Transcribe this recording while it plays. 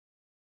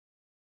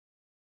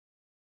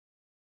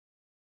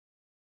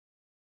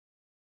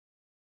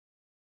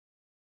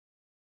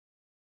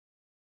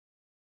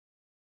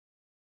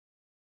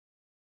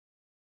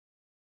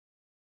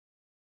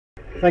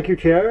Thank you,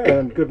 Chair,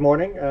 and good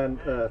morning, and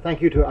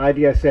thank you to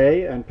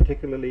IDSA and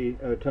particularly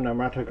to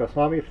Namrata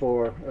Goswami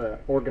for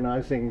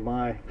organizing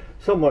my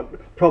somewhat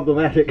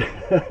problematic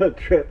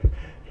trip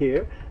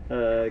here.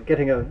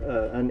 Getting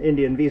an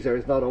Indian visa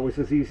is not always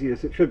as easy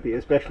as it should be,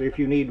 especially if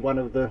you need one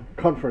of the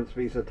conference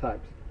visa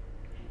types.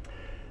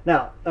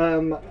 Now,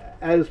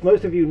 as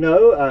most of you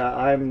know,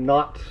 I'm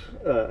not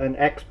an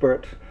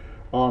expert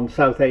on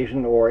South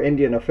Asian or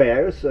Indian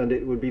affairs, and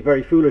it would be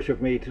very foolish of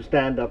me to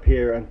stand up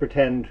here and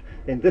pretend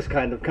in this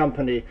kind of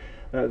company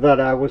that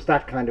I was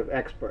that kind of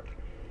expert.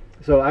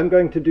 So I'm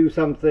going to do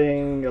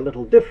something a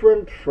little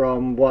different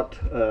from what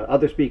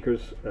other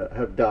speakers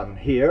have done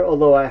here,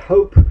 although I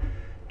hope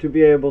to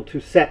be able to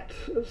set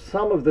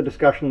some of the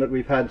discussion that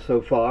we've had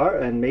so far,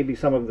 and maybe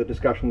some of the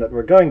discussion that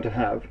we're going to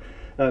have,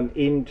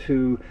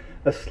 into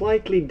a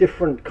slightly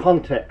different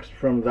context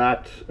from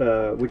that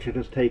which it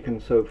has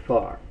taken so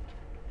far.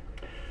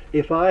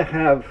 If I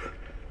have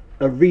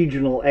a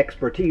regional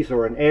expertise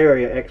or an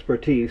area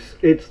expertise,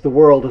 it's the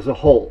world as a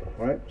whole,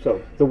 right? So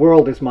the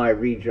world is my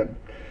region.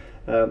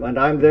 And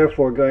I'm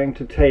therefore going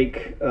to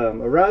take a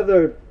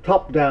rather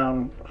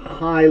top-down,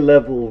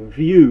 high-level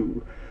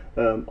view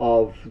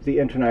of the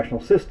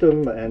international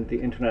system and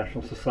the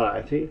international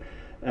society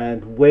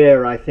and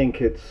where I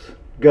think it's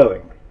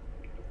going.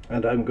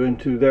 And I'm going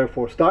to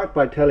therefore start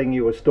by telling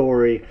you a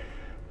story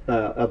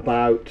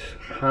about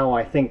how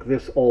I think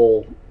this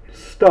all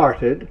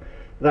started.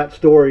 That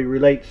story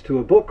relates to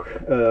a book.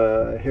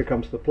 Here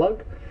comes the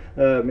plug.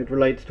 It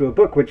relates to a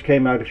book which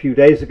came out a few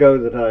days ago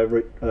that I've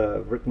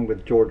written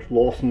with George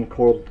Lawson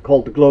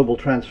called The Global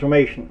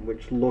Transformation,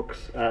 which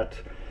looks at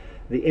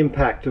the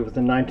impact of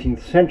the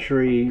 19th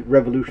century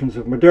revolutions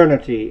of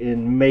modernity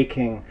in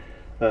making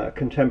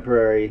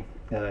contemporary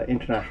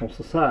international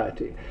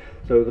society.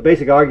 So the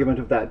basic argument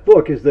of that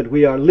book is that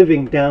we are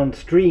living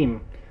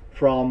downstream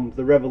from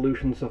the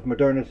revolutions of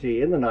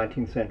modernity in the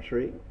 19th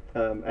century,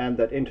 and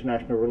that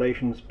international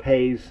relations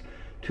pays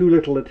too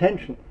little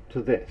attention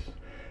to this.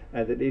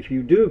 And that if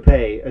you do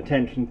pay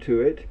attention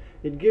to it,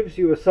 it gives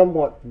you a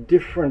somewhat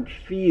different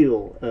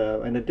feel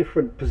and a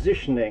different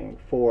positioning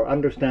for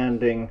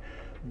understanding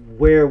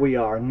where we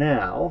are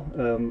now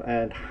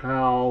and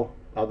how,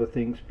 other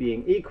things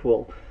being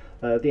equal,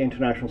 the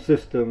international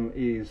system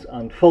is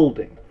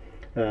unfolding.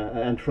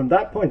 And from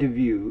that point of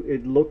view,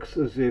 it looks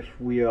as if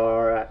we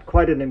are at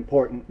quite an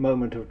important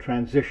moment of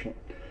transition.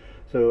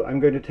 So I'm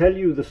going to tell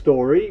you the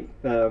story,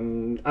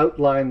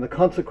 outline the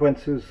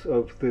consequences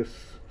of this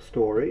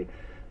story,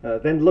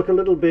 then look a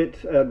little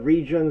bit at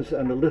regions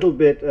and a little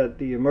bit at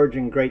the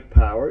emerging great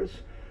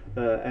powers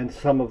and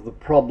some of the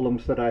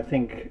problems that I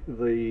think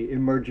the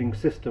emerging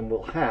system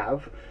will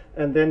have,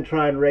 and then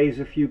try and raise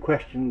a few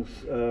questions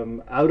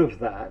out of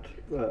that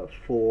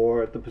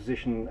for the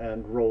position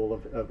and role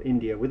of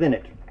India within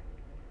it.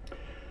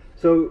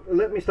 So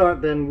let me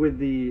start then with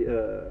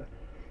the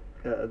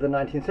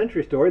 19th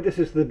century story. This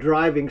is the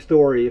driving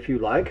story, if you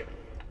like,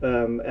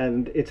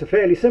 and it's a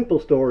fairly simple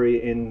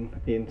story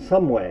in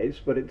some ways,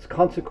 but its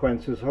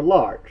consequences are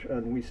large,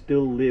 and we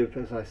still live,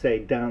 as I say,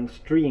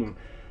 downstream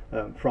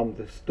from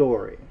this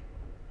story.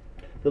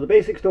 So the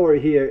basic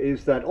story here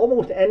is that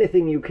almost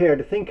anything you care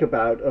to think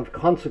about of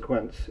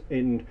consequence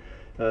in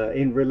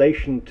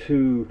relation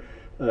to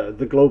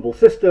the global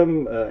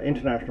system,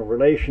 international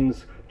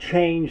relations,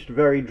 changed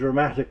very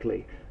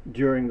dramatically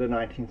during the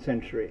 19th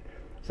century.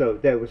 So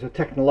there was a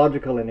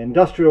technological and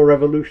industrial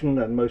revolution,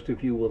 and most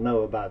of you will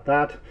know about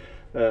that.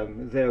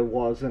 There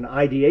was an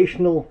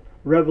ideational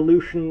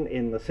revolution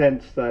in the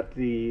sense that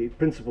the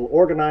principal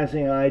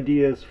organizing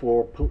ideas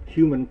for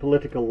human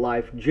political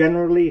life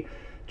generally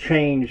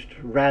changed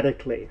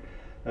radically.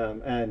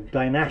 And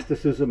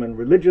dynasticism and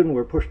religion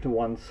were pushed to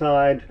one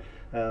side,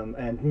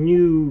 and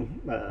new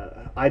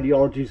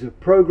ideologies of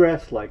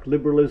progress like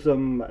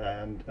liberalism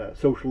and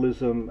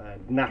socialism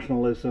and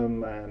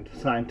nationalism and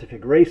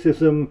scientific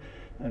racism,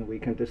 and we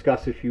can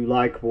discuss, if you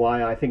like,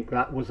 why I think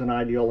that was an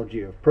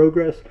ideology of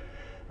progress.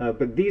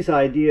 But these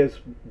ideas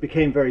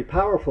became very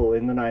powerful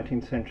in the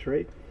 19th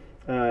century,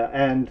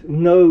 and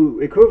no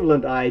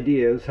equivalent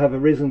ideas have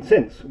arisen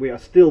since. We are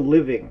still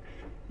living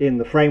in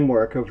the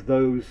framework of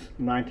those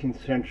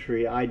 19th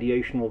century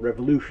ideational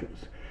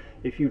revolutions.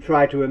 If you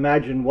try to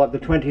imagine what the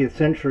 20th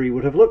century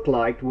would have looked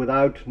like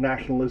without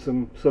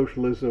nationalism,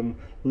 socialism,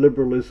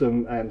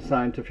 liberalism, and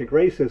scientific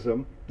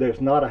racism, there's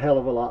not a hell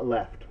of a lot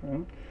left.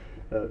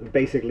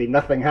 Basically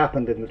nothing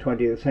happened in the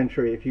 20th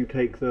century if you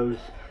take those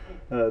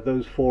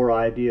four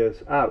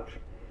ideas out.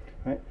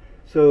 Right?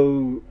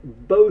 So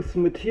both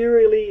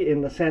materially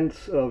in the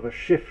sense of a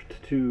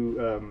shift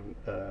to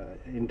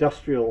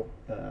industrial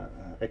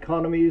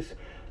economies,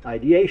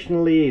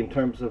 ideationally in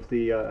terms of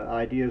the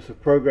ideas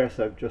of progress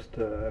I've just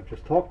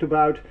talked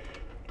about,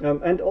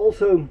 and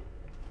also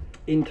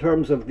in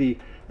terms of the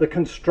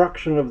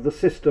construction of the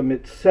system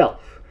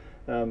itself.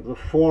 The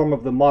form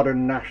of the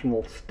modern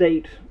national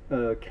state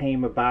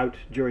came about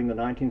during the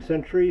 19th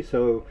century,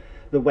 so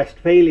the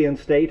Westphalian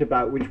state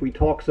about which we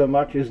talk so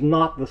much is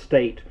not the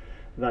state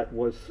that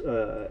was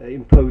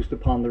imposed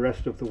upon the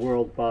rest of the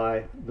world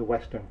by the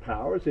Western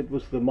powers. It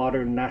was the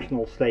modern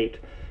national state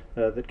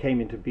that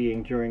came into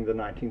being during the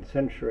 19th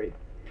century.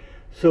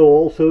 So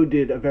also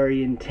did a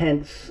very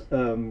intense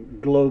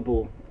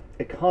global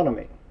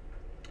economy.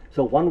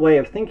 So one way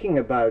of thinking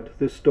about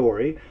this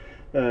story,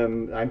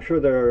 I'm sure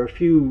there are a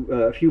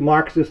few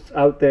Marxists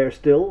out there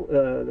still,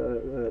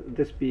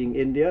 this being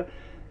India.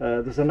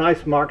 There's a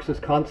nice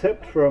Marxist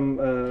concept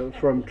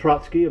from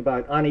Trotsky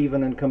about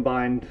uneven and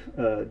combined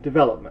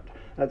development.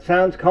 That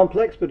sounds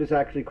complex, but it's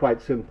actually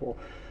quite simple.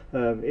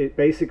 It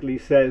basically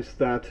says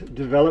that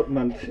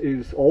development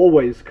is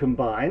always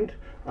combined,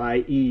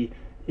 i.e.,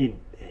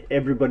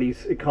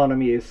 everybody's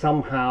economy is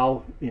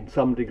somehow, in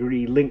some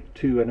degree, linked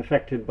to and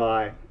affected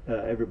by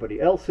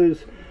everybody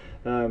else's,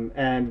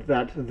 and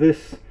that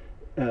this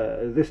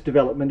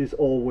development is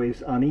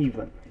always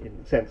uneven, in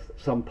the sense that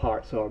some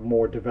parts are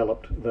more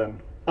developed than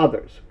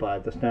others by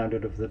the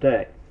standard of the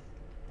day.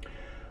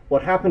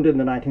 What happened in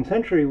the 19th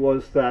century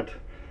was that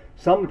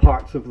some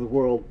parts of the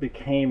world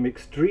became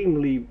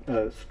extremely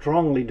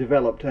strongly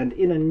developed and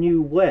in a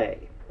new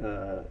way,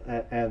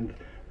 and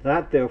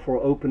that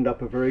therefore opened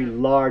up a very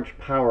large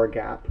power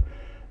gap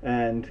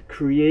and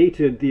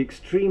created the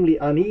extremely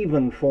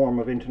uneven form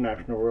of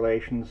international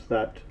relations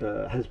that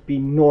has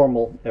been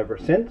normal ever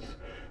since.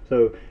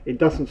 So it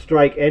doesn't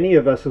strike any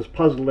of us as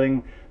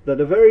puzzling that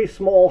a very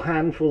small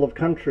handful of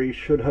countries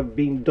should have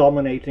been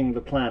dominating the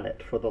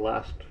planet for the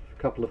last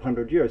couple of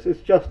hundred years.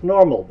 It's just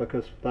normal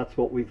because that's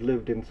what we've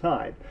lived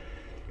inside.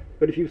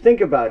 But if you think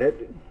about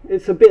it,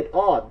 it's a bit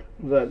odd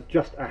that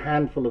just a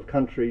handful of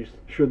countries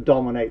should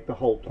dominate the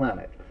whole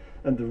planet.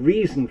 And the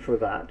reason for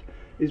that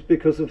is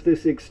because of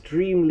this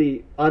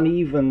extremely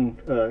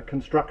uneven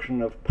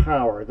construction of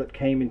power that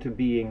came into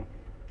being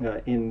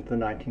in the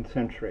 19th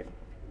century.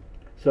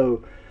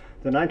 So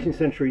the 19th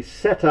century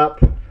set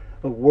up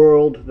a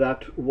world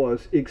that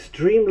was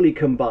extremely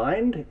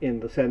combined,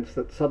 in the sense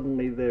that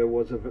suddenly there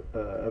was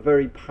a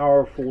very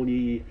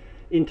powerfully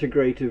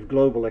integrative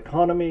global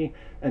economy,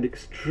 and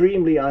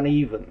extremely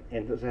uneven,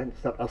 in the sense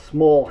that a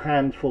small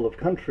handful of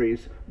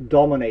countries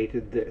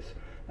dominated this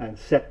and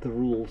set the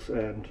rules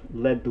and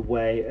led the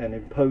way and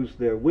imposed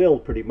their will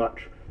pretty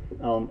much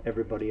on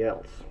everybody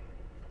else.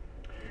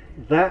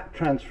 That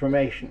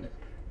transformation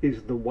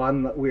is the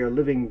one that we are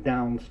living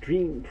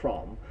downstream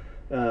from.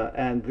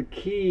 And the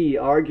key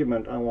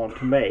argument I want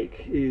to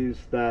make is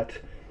that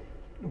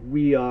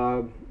we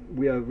are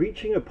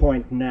reaching a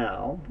point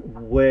now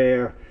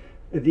where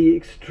the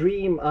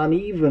extreme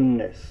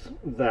unevenness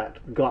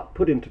that got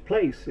put into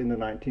place in the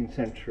 19th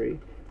century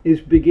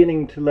is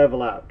beginning to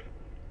level out.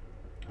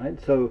 Right?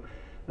 So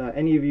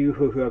any of you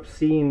who have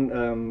seen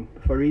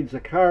Fareed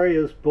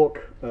Zakaria's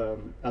book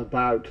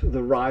about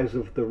the rise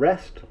of the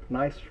rest,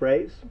 nice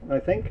phrase, I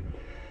think.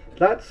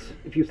 That's,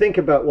 if you think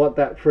about what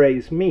that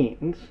phrase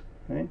means,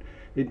 right?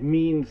 It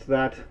means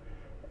that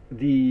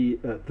the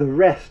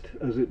rest,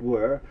 as it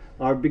were,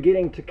 are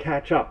beginning to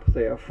catch up.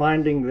 They are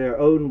finding their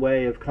own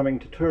way of coming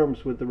to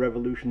terms with the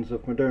revolutions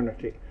of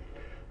modernity.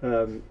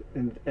 And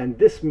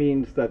this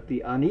means that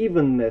the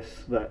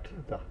unevenness, the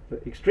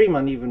extreme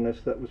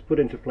unevenness that was put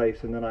into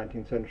place in the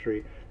 19th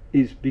century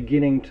is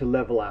beginning to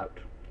level out.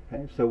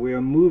 Okay? So we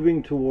are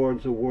moving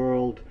towards a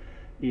world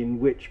in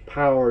which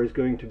power is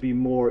going to be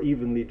more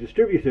evenly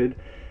distributed,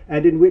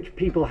 and in which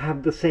people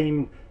have the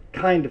same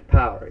kind of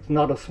power. It's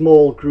not a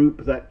small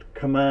group that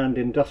command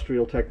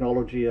industrial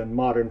technology and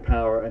modern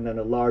power, and then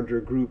a larger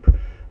group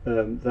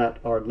that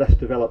are less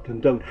developed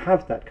and don't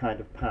have that kind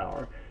of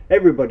power.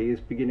 Everybody is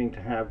beginning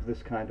to have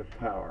this kind of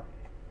power.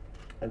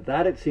 And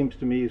that, it seems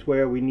to me, is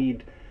where we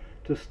need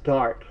to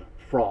start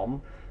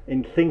from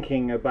in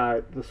thinking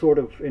about the sort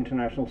of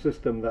international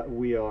system that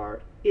we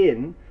are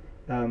in,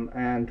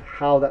 and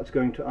how that's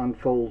going to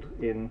unfold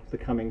in the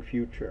coming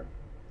future.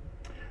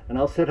 And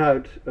I'll set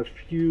out a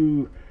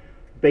few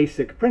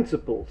basic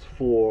principles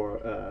for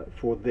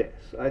this.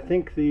 I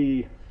think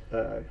the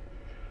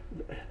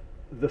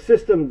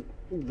system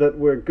that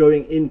we're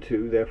going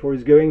into, therefore,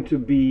 is going to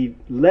be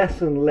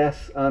less and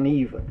less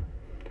uneven.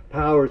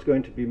 Power is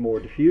going to be more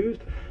diffused,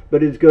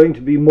 but it's going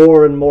to be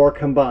more and more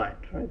combined.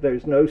 Right?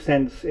 There's no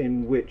sense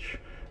in which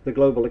the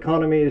global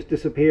economy is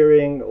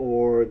disappearing,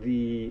 or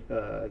the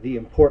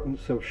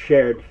importance of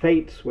shared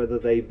fates, whether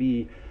they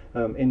be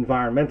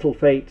environmental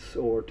fates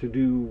or to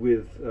do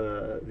with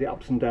the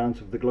ups and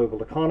downs of the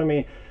global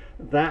economy.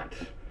 That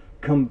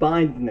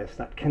combinedness,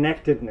 that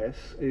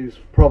connectedness, is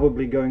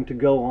probably going to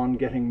go on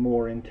getting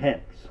more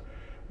intense,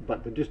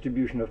 but the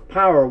distribution of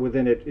power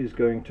within it is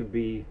going to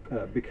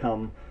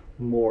become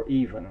more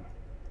even.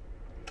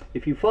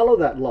 If you follow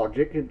that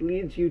logic, it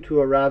leads you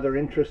to a rather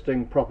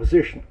interesting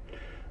proposition,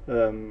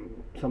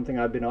 something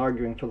I've been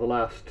arguing for the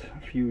last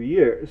few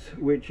years,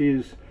 which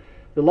is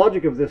the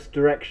logic of this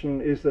direction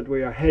is that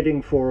we are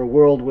heading for a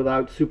world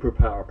without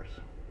superpowers.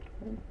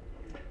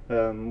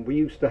 We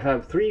used to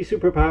have 3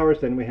 superpowers,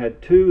 then we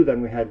had 2,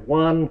 then we had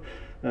 1,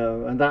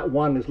 and that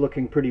 1 is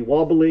looking pretty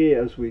wobbly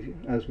as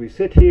we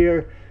sit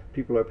here.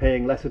 People are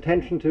paying less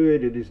attention to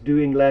it, it is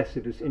doing less,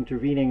 it is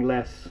intervening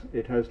less,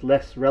 it has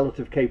less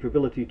relative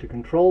capability to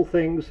control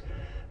things,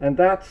 and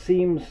that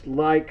seems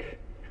like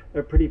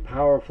a pretty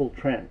powerful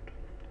trend.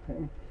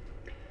 Okay?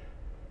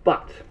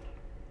 But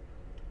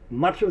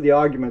much of the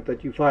argument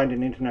that you find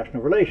in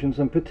international relations,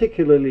 and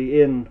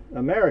particularly in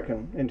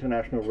American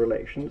international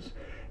relations,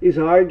 is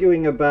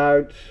arguing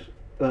about,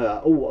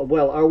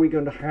 are we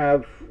going to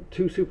have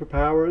two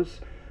superpowers?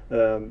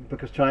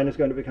 Because China is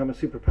going to become a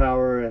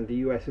superpower and the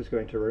US is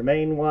going to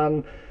remain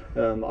one.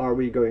 Are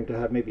we going to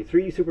have maybe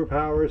three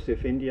superpowers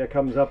if India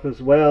comes up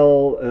as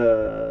well?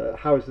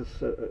 How is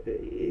this?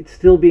 It's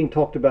still being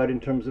talked about in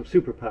terms of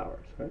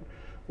superpowers. Right?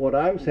 What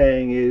I'm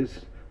saying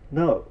is,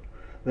 no,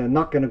 there are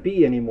not going to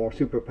be any more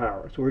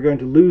superpowers. We're going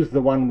to lose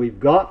the one we've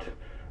got,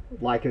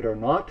 like it or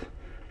not,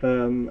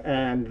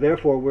 and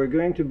therefore we're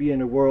going to be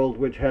in a world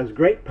which has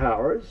great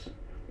powers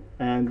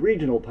and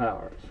regional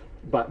powers,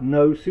 but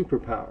no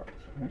superpowers.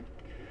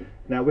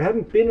 Now, we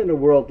haven't been in a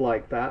world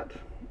like that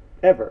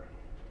ever.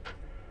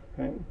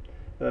 Okay?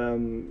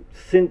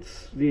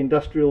 Since the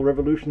industrial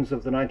revolutions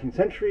of the 19th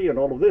century and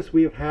all of this,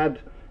 we have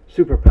had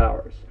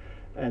superpowers.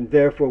 And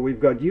therefore, we've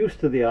got used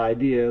to the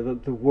idea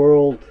that the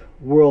world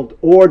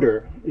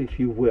order, if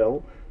you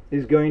will,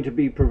 is going to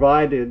be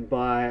provided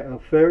by a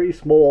very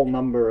small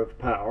number of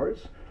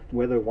powers,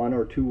 whether one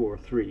or two or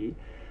three,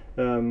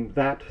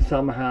 that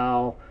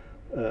somehow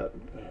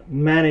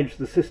manage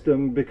the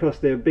system because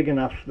they're big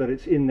enough that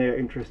it's in their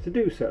interest to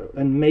do so.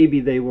 And maybe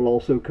they will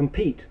also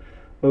compete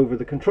over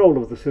the control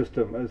of the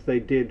system as they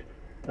did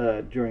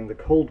during the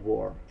Cold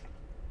War.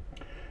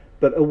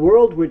 But a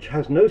world which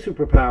has no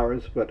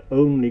superpowers but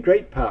only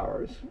great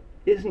powers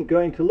isn't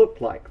going to look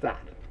like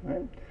that.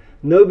 Right?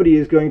 Nobody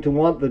is going to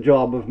want the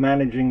job of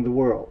managing the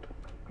world.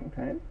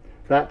 Okay?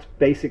 That's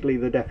basically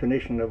the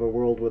definition of a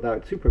world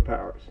without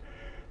superpowers.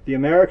 The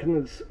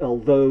Americans,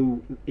 although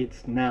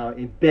it's now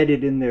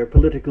embedded in their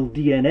political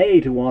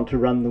DNA to want to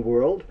run the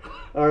world,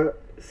 are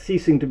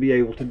ceasing to be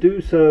able to do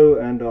so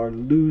and are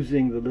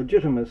losing the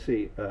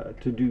legitimacy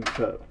to do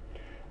so.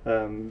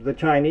 The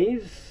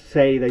Chinese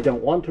say they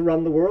don't want to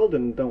run the world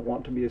and don't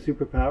want to be a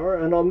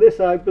superpower, and on this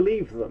I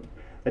believe them.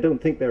 I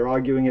don't think they're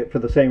arguing it for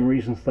the same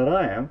reasons that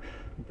I am,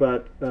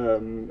 but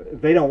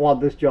they don't want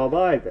this job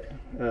either.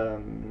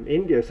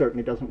 India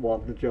certainly doesn't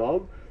want the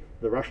job.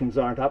 The Russians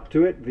aren't up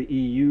to it. The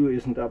EU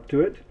isn't up to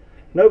it.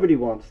 Nobody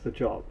wants the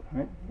job.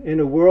 Right? In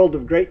a world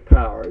of great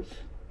powers,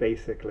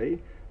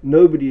 basically,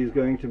 nobody is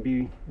going to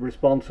be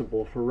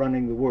responsible for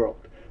running the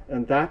world.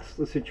 And that's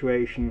the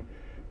situation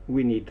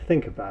we need to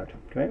think about.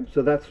 Okay?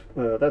 So that's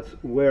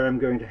where I'm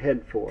going to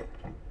head for.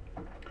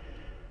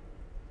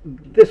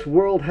 This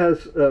world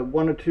has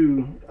one or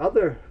two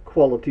other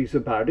qualities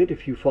about it,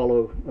 if you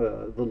follow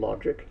the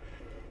logic.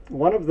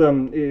 One of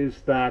them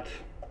is that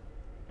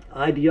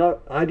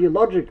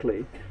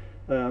ideologically,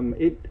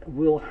 it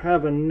will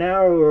have a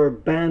narrower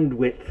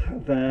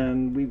bandwidth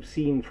than we've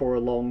seen for a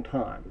long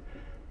time.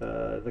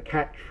 The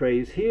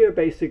catchphrase here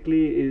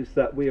basically is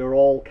that we are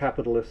all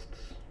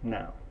capitalists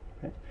now.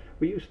 Okay?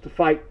 We used to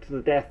fight to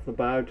the death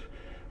about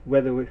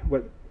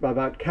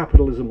about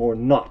capitalism or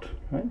not,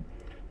 right?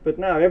 But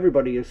now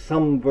everybody is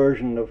some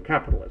version of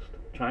capitalist.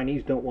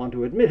 Chinese don't want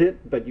to admit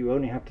it, but you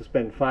only have to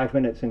spend 5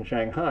 minutes in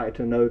Shanghai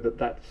to know that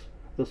that's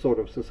the sort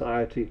of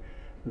society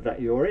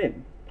that you're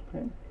in.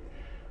 Okay?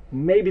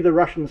 Maybe the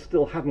Russians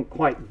still haven't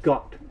quite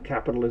got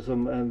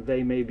capitalism, and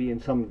they may be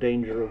in some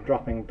danger of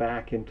dropping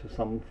back into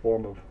some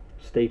form of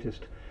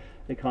statist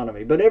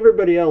economy. But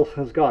everybody else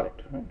has got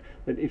it. Right?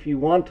 That if you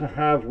want to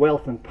have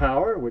wealth and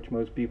power, which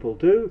most people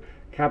do,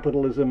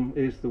 capitalism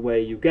is the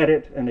way you get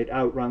it, and it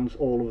outruns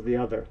all of the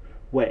other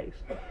ways.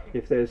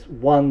 If there's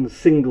one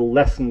single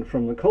lesson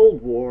from the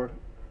Cold War,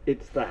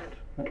 it's that.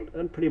 Right?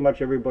 And pretty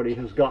much everybody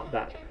has got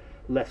that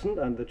lesson,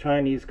 and the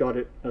Chinese got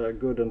it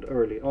good and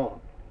early on.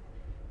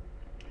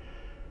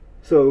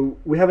 So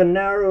we have a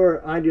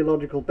narrower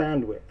ideological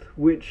bandwidth,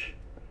 which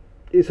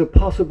is a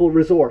possible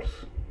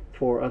resource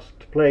for us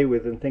to play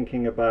with in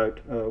thinking about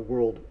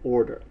world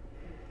order.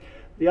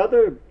 The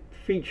other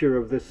feature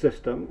of this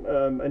system,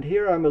 and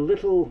here I'm a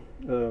little,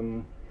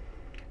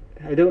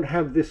 I don't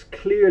have this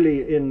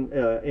clearly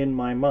in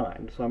my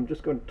mind, so I'm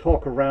just going to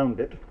talk around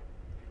it,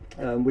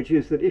 which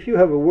is that if you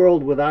have a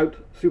world without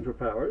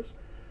superpowers,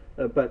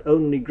 but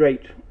only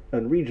great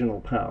and regional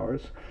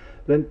powers,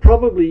 then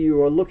probably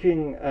you are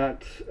looking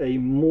at a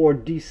more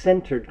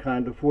decentered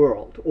kind of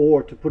world,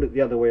 or to put it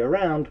the other way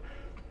around,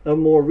 a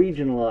more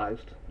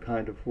regionalized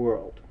kind of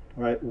world,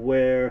 right?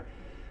 Where,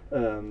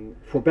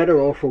 for better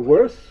or for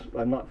worse,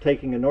 I'm not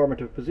taking a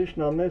normative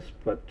position on this,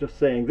 but just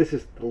saying this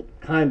is the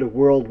kind of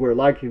world we're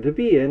likely to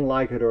be in,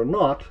 like it or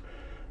not,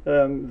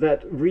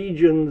 that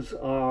regions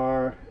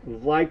are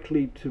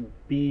likely to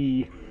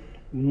be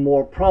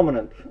more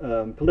prominent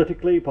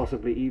politically,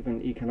 possibly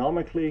even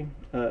economically,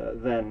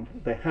 than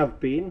they have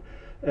been,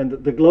 and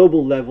that the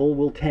global level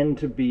will tend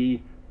to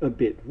be a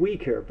bit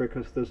weaker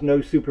because there's no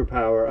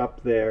superpower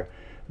up there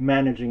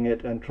managing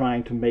it and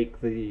trying to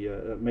make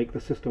the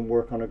system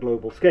work on a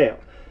global scale.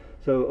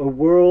 So a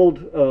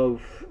world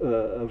of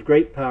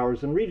great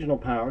powers and regional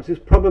powers is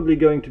probably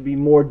going to be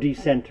more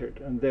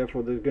decentered, and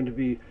therefore there's going to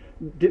be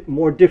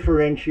more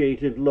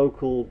differentiated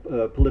local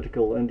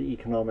political and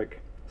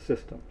economic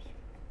systems.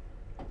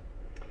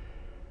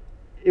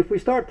 If we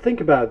start to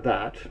think about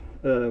that,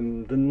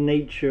 the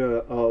nature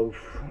of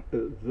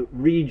the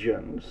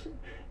regions,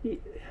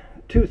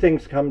 two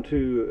things come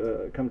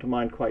to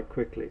mind quite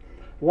quickly.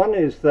 One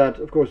is that,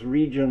 of course,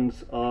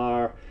 regions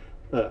are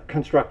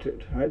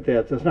constructed. Right?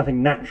 There's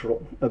nothing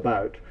natural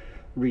about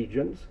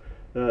regions.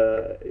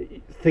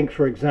 Think,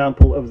 for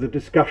example, of the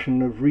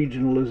discussion of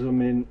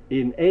regionalism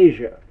in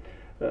Asia.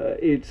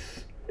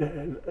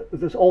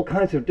 There's all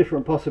kinds of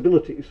different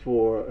possibilities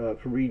for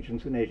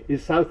regions in Asia.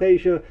 Is South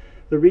Asia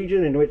the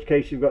region, in which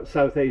case you've got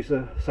South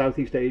Asia,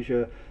 Southeast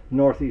Asia,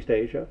 Northeast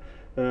Asia?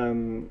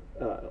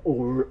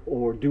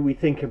 Or do we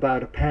think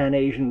about a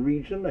pan-Asian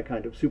region, a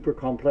kind of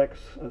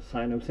supercomplex, a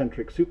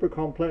Sino-centric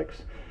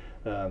supercomplex?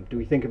 Do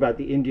we think about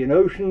the Indian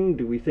Ocean?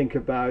 Do we think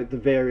about the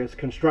various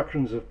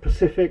constructions of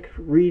Pacific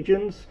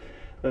regions,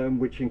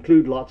 which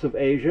include lots of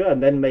Asia,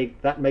 and then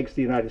that makes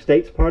the United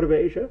States part of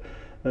Asia?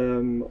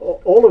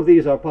 All of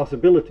these are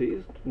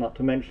possibilities, not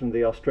to mention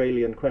the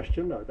Australian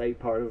question: are they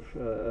part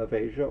of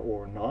Asia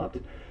or not?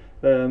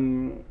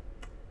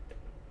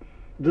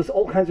 There's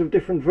all kinds of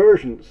different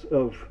versions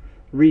of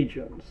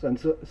regions, and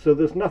so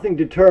there's nothing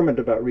determined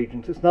about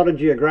regions. It's not a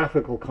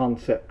geographical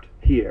concept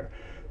here.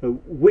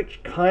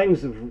 Which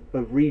kinds of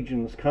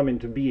regions come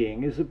into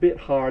being is a bit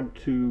hard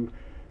to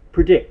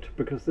predict,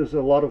 because there's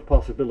a lot of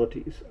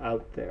possibilities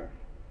out there.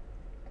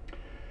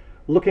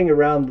 Looking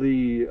around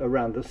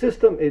the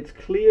system, it's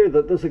clear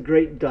that there's a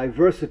great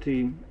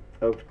diversity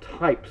of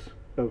types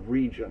of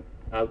region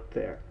out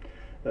there.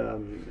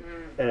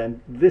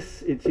 And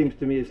this, it seems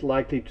to me, is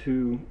likely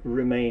to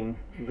remain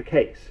the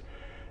case.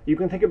 You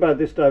can think about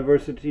this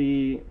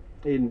diversity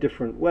in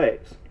different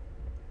ways.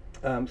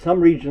 Some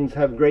regions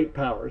have great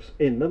powers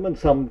in them and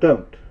some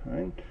don't.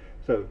 Right?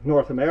 So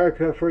North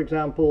America, for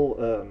example,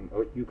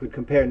 or you could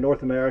compare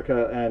North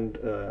America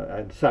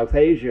and South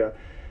Asia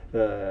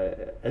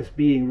as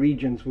being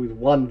regions with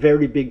one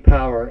very big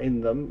power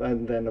in them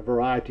and then a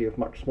variety of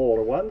much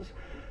smaller ones.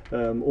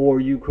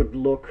 Or you could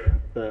look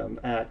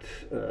at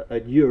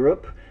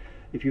Europe.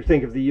 If you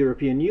think of the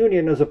European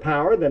Union as a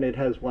power, then it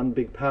has one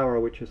big power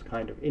which has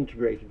kind of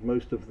integrated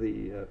most of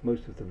the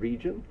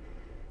region.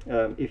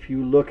 If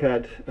you look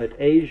at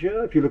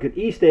Asia, if you look at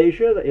East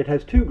Asia, it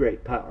has two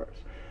great powers.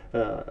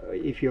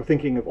 If you're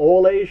thinking of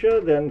all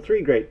Asia, then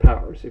three great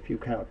powers if you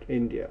count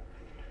India.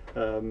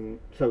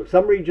 So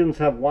some regions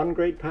have one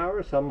great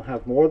power, some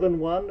have more than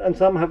one, and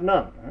some have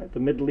none. Right? The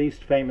Middle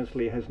East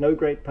famously has no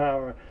great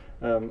power.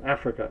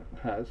 Africa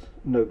has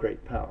no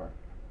great power.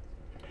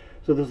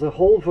 So there's a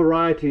whole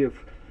variety of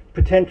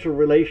potential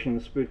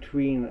relations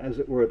between, as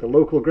it were, the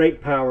local great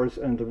powers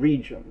and the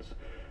regions.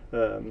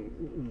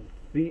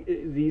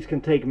 These can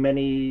take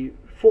many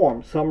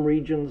forms. Some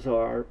regions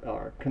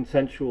are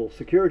consensual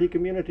security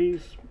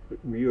communities,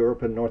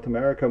 Europe and North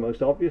America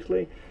most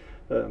obviously.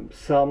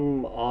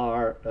 Some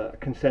are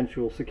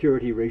consensual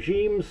security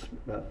regimes,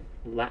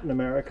 Latin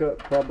America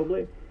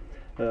probably.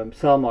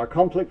 Some are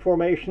conflict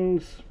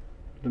formations,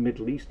 the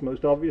Middle East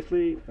most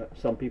obviously.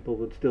 Some people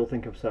would still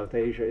think of South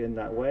Asia in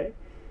that way.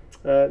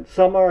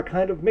 Some are a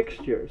kind of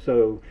mixture.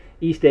 So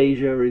East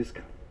Asia is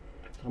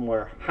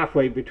somewhere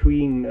halfway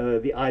between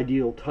the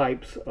ideal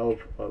types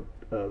of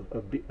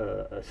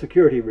a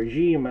security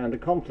regime and a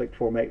conflict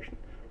formation.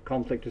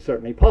 Conflict is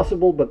certainly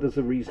possible, but there's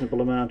a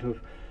reasonable amount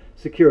of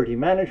security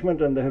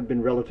management, and there have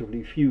been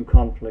relatively few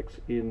conflicts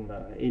in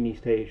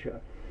East Asia.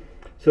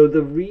 So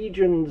the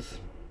regions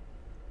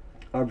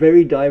are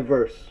very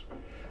diverse,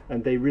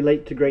 and they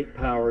relate to great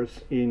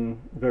powers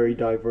in very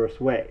diverse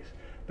ways.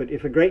 But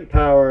if a great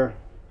power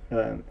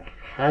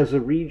has a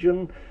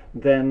region,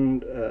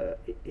 then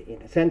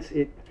in a sense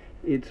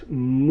it's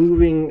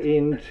moving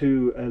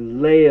into a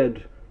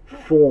layered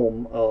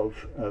form of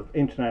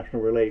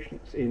international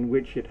relations in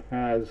which it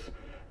has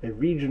a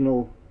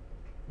regional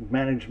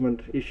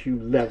management issue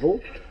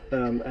level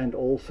and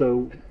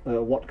also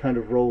what kind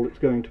of role it's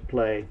going to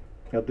play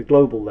at the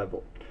global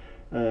level.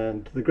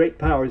 And the great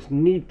powers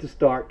need to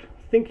start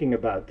thinking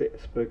about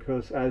this,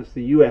 because as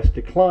the US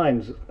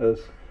declines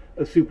as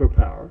a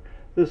superpower,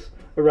 there's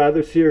a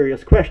rather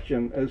serious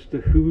question as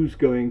to who's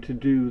going to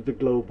do the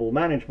global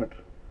management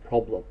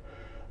problem.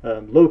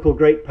 Local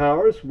great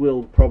powers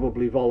will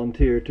probably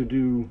volunteer to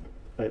do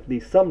at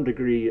least some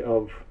degree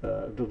of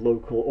the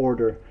local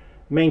order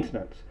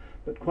maintenance,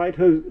 but quite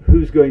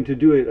who's going to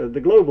do it at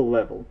the global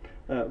level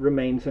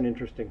remains an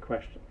interesting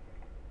question.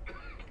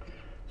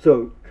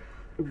 So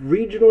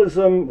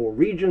regionalism, or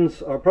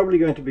regions, are probably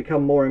going to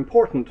become more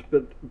important,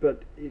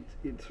 but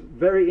it's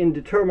very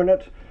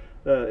indeterminate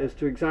as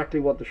to exactly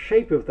what the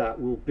shape of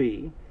that will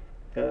be,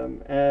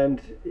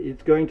 and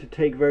it's going to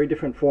take very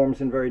different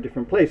forms in very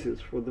different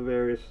places for the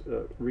various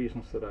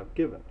reasons that I've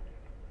given.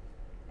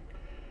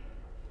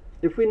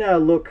 If we now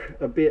look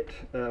a bit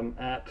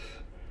at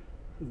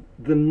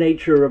the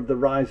nature of the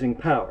rising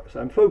powers,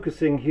 I'm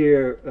focusing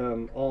here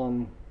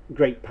on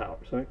great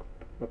powers. Right?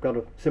 I've got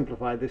to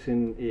simplify this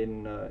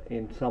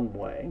in some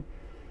way.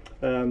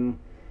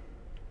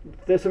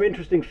 There's some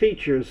interesting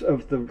features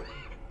of the,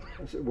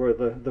 as it were,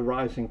 the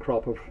rising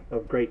crop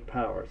of great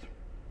powers.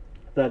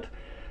 That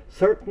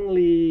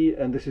certainly,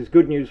 and this is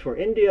good news for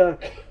India,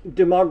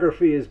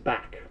 demography is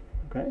back.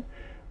 Okay.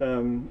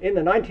 In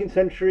the 19th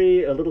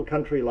century, a little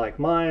country like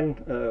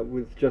mine,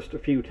 with just a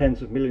few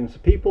tens of millions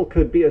of people,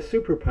 could be a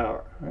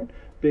superpower, right?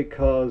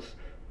 Because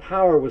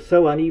power was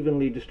so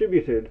unevenly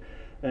distributed,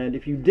 and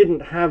if you didn't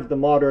have the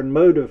modern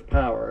mode of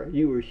power,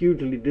 you were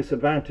hugely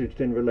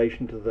disadvantaged in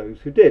relation to those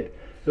who did.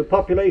 So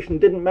population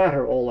didn't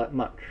matter all that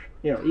much.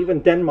 You know,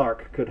 even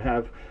Denmark could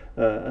have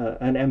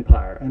an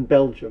empire, and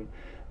Belgium,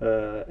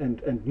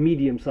 and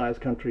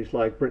medium-sized countries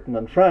like Britain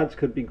and France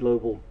could be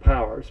global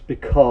powers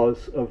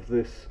because of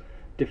this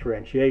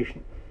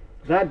differentiation.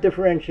 That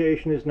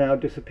differentiation is now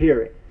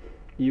disappearing.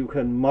 You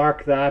can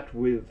mark that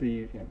with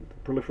the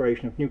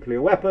proliferation of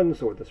nuclear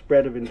weapons or the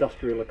spread of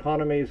industrial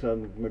economies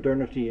and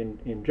modernity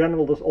in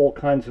general. There's all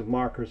kinds of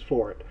markers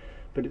for it.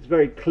 But it's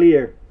very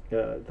clear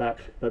that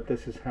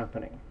this is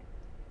happening.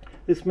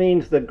 This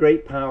means that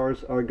great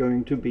powers are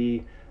going to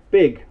be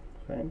big.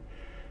 Okay?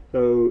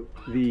 So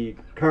the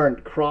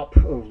current crop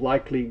of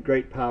likely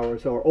great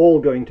powers are all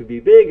going to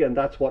be big, and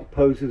that's what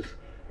poses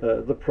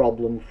the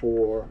problem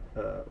for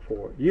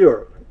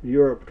Europe.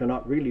 Europe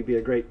cannot really be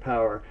a great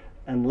power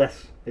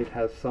unless it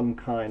has some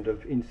kind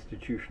of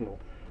institutional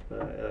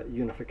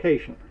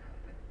unification.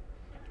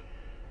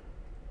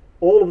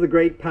 All of the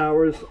great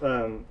powers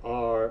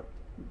are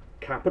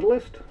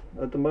capitalist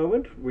at the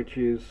moment, which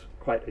is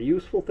quite a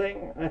useful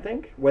thing, I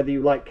think. Whether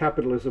you like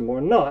capitalism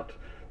or not,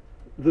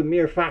 the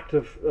mere fact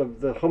of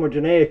the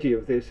homogeneity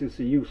of this is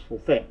a useful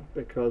thing,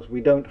 because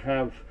we don't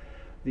have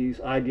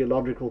these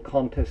ideological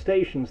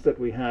contestations that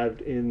we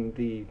had in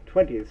the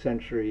 20th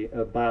century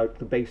about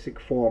the basic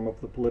form of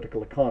the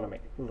political economy.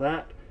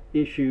 That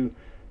issue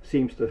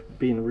seems to have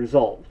been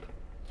resolved.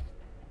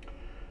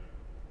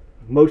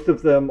 Most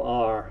of them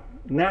are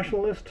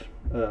nationalist,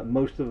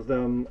 most of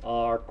them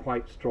are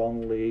quite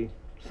strongly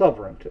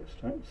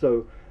sovereigntist. Right?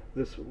 So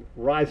this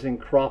rising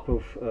crop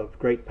of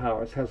great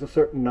powers has a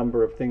certain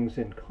number of things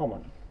in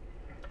common.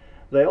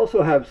 They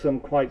also have some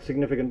quite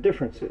significant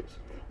differences.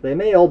 They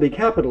may all be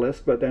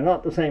capitalist, but they're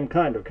not the same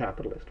kind of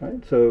capitalist,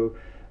 right? So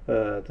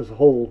there's a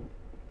whole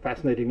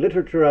fascinating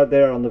literature out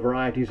there on the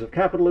varieties of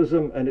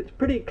capitalism, and it's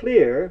pretty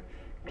clear,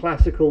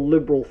 classical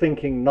liberal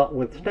thinking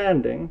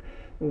notwithstanding,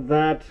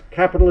 that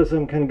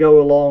capitalism can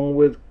go along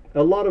with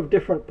a lot of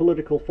different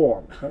political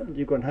forms. Right?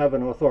 You can have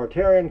an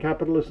authoritarian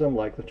capitalism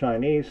like the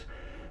Chinese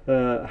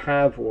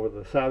have, or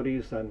the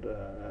Saudis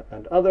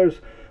and others,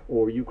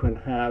 or you can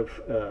have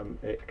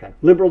a kind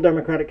of liberal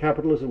democratic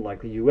capitalism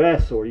like the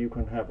US, or you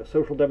can have a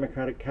social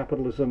democratic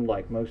capitalism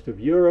like most of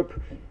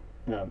Europe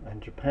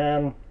and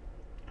Japan.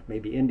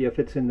 Maybe India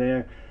fits in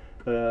there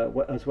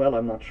as well,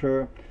 I'm not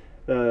sure.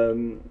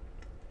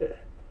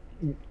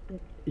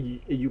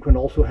 You can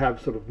also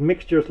have sort of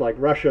mixtures like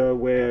Russia,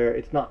 where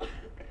it's not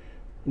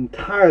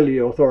entirely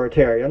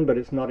authoritarian, but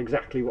it's not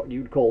exactly what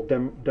you'd call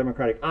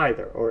democratic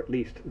either, or at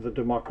least the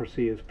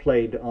democracy is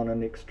played on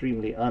an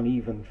extremely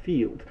uneven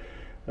field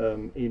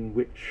in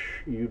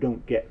which you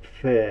don't get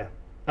fair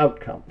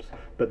outcomes.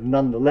 But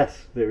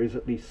nonetheless, there is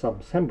at least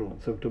some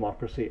semblance of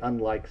democracy,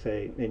 unlike,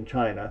 say, in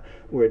China,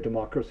 where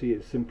democracy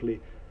is simply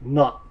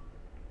not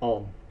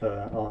on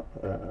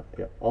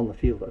the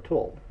field at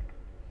all.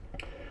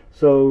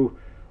 So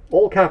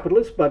all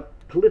capitalists, but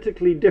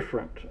politically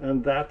different,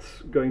 and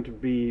that's going to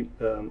be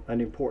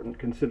an important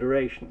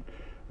consideration.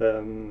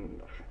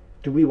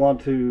 Do we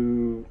want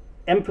to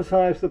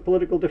emphasize the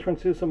political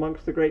differences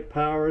amongst the great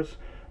powers,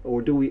 or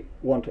do we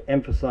want to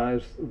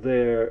emphasize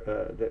their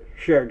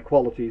shared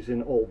qualities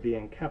in all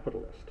being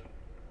capitalist?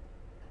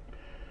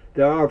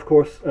 There are, of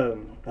course,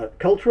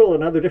 cultural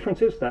and other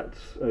differences.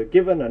 That's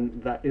given,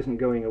 and that isn't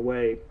going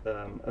away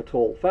at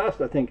all fast.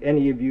 I think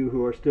any of you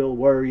who are still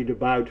worried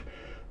about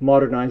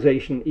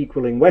modernization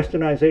equaling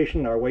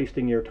westernization are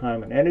wasting your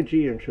time and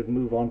energy and should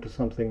move on to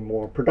something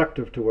more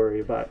productive to worry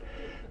about.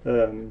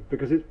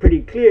 Because it's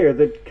pretty clear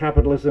that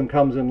capitalism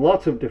comes in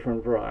lots of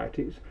different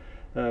varieties.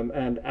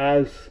 And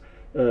as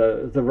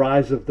the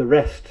rise of the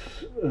rest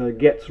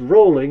gets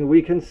rolling,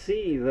 we can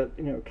see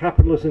that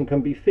capitalism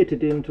can be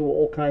fitted into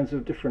all kinds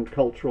of different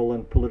cultural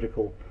and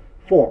political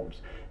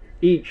forms.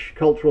 Each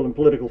cultural and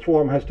political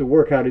form has to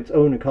work out its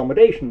own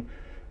accommodation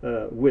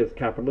with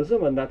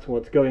capitalism, and that's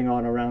what's going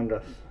on around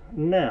us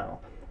now.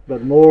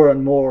 But more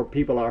and more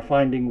people are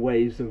finding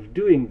ways of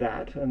doing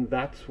that, and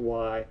that's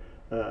why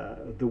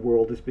the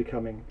world is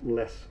becoming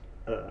less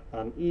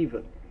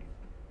uneven.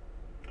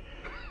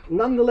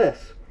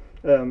 Nonetheless,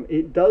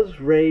 it does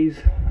raise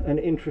an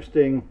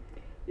interesting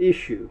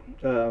issue,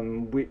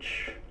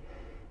 which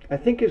I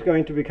think is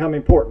going to become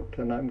important,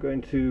 and I'm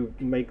going to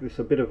make this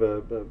a bit of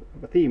a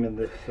theme in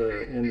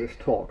this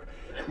talk,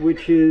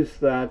 which is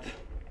that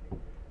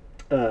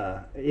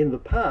in the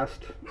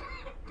past,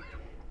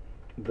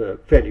 the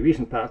fairly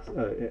recent past,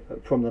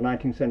 from the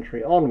 19th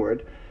century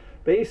onward,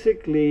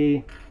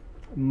 basically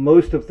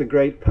most of the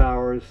great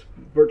powers,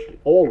 virtually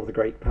all of the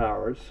great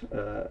powers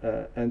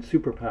and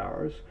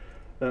superpowers,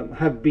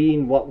 have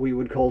been what we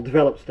would call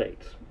developed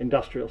states,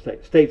 industrial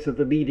states, states at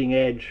the leading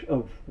edge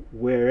of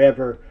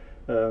wherever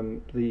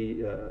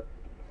the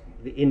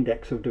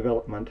index of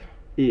development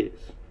is.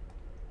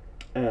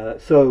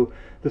 So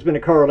there's been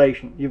a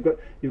correlation.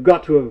 You've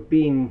got to have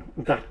been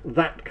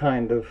that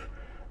kind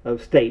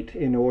of state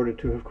in order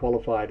to have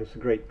qualified as a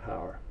great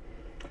power.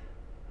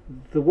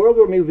 The world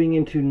we're moving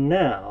into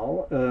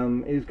now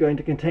is going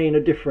to contain a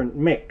different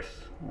mix.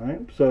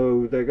 Right?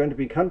 So there are going to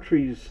be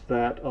countries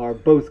that are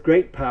both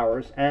great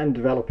powers and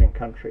developing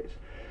countries.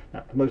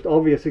 Now, the most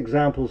obvious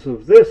examples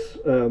of this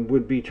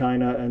would be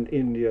China and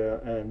India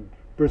and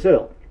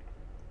Brazil.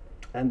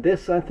 And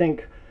this, I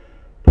think,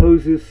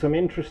 poses some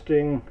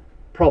interesting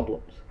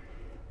problems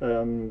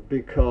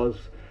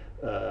because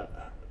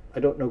I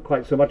don't know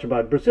quite so much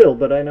about Brazil,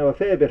 but I know a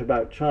fair bit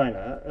about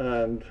China,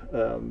 and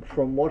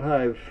from what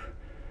I've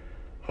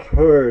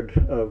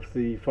heard of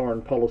the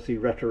foreign policy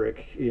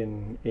rhetoric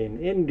in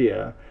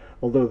India,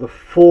 although the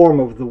form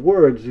of the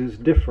words is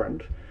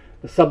different,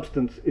 the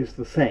substance is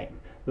the same.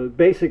 So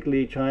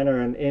basically, China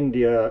and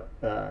India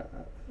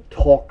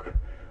talk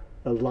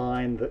a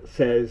line that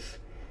says,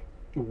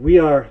 we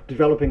are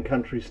developing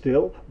countries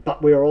still,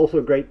 but we are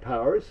also great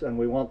powers, and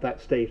we want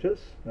that status,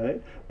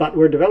 right? But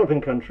we're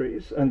developing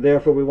countries, and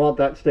therefore we want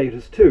that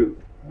status too,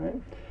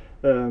 right?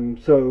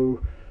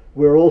 So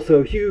we're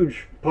also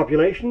huge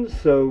populations,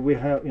 so we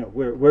have,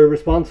 we're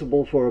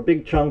responsible for a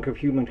big chunk of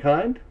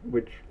humankind,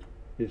 which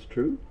is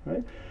true,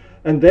 right?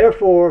 And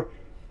therefore,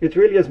 it's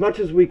really as much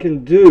as we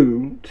can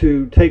do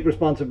to take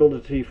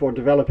responsibility for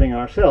developing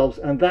ourselves,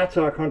 and that's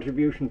our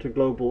contribution to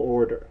global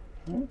order.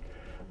 Right?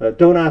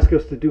 Don't ask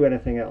us to do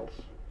anything else.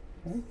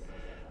 Right?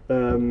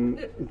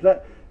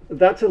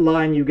 That's a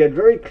line you get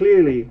very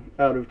clearly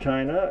out of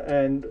China,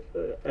 and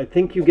I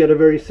think you get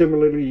a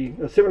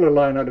similar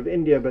line out of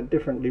India, but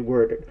differently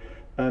worded.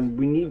 And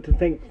we need to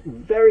think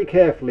very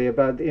carefully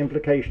about the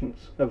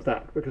implications of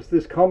that, because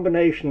this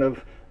combination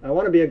of, I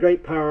want to be a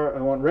great power,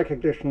 I want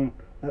recognition,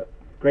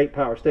 great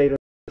power status,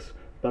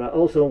 but I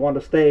also want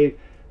to stay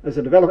as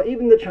a developer.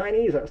 Even the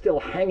Chinese are still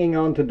hanging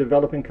on to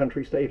developing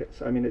country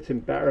status. I mean, it's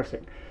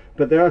embarrassing.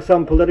 But there are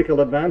some political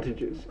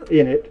advantages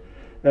in it,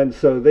 and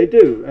so they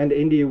do, and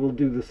India will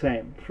do the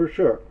same, for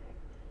sure.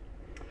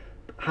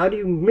 How do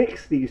you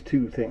mix these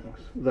two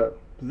things, though?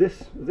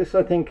 This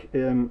I think,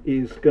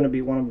 is going to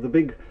be one of the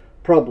big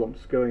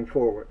problems going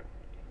forward.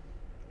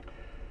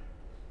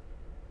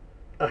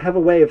 I have a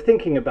way of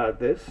thinking about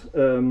this,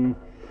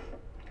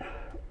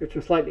 it's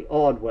a slightly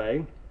odd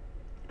way.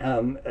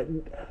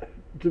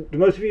 Do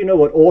most of you know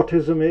what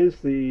autism is?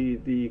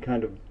 The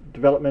kind of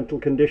developmental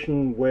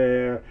condition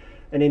where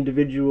an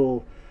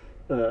individual's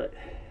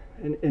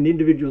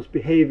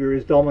behavior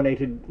is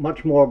dominated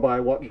much more by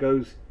what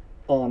goes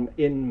on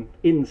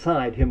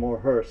inside him or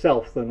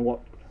herself than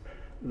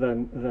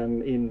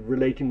in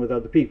relating with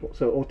other people.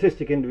 So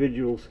autistic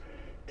individuals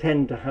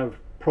tend to have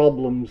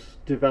problems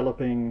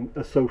developing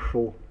a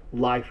social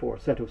life or a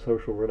set of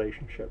social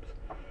relationships.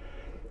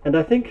 And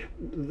I think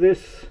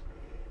this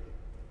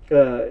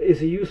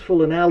is a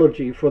useful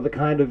analogy for the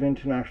kind of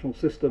international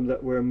system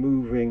that we're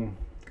moving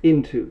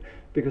into,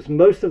 because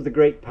most of the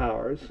great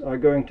powers are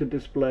going to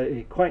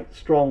display quite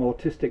strong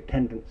autistic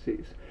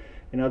tendencies.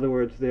 In other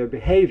words, their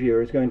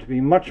behavior is going to be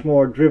much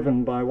more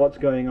driven by what's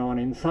going on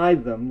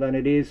inside them than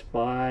it is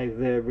by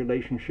their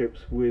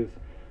relationships with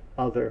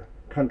other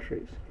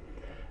countries.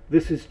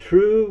 This is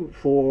true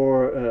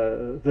for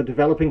the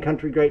developing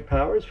country great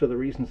powers for the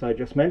reasons I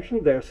just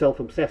mentioned. They're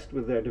self-obsessed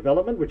with their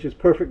development, which is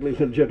perfectly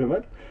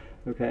legitimate,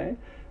 okay,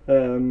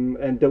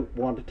 and don't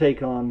want to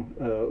take on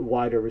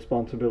wider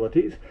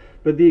responsibilities.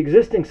 But the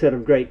existing set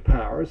of great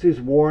powers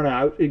is worn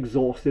out,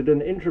 exhausted,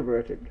 and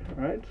introverted,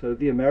 right? So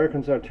the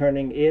Americans are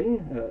turning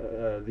in,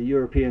 the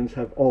Europeans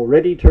have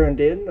already turned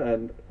in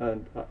and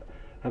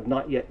have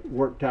not yet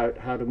worked out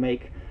how to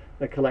make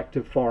a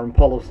collective foreign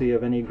policy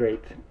of any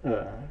great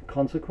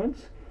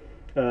consequence.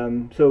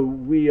 So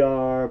we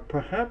are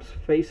perhaps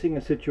facing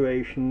a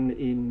situation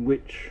in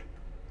which,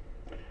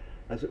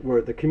 as it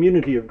were, the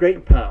community of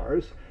great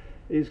powers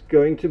is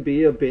going to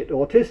be a bit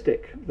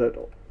autistic, that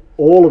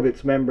all of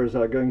its members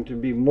are going to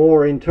be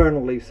more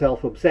internally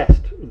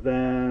self-obsessed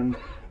than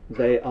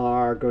they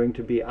are going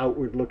to be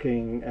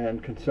outward-looking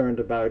and concerned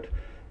about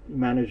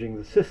managing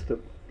the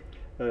system.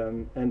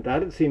 And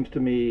that, it seems to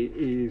me,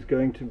 is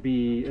going to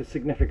be a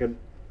significant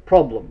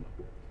problem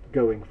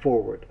going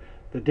forward.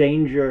 The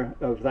danger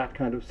of that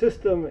kind of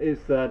system is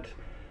that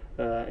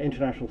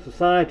international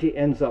society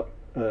ends up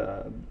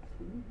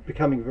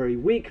becoming very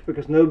weak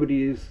because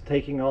nobody is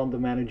taking on the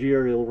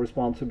managerial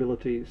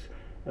responsibilities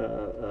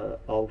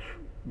of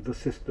the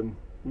system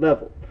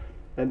level.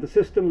 And the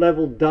system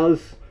level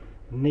does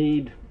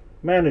need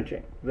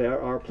managing.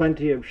 There are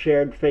plenty of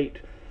shared fate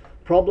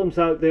problems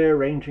out there,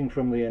 ranging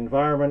from the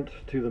environment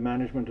to the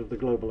management of the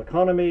global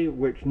economy,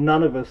 which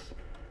none of us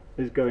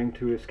is going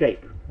to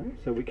escape. Right?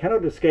 So we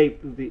cannot escape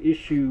the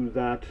issue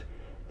that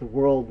the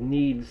world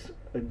needs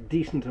a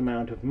decent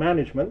amount of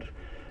management,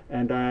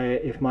 And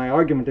if my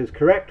argument is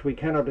correct, we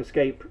cannot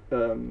escape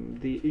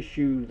the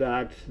issue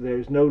that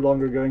there's no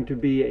longer going to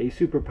be a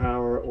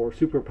superpower or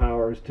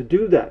superpowers to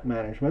do that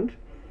management.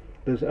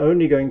 There's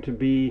only going to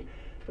be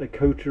a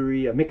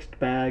coterie, a mixed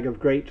bag of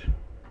great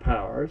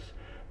powers,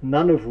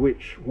 none of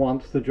which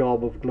wants the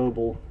job of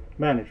global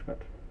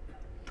management.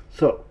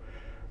 So,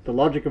 the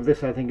logic of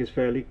this, I think, is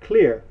fairly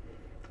clear.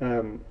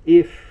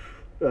 If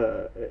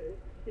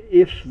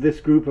this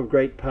group of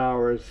great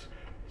powers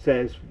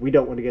says we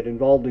don't want to get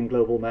involved in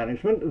global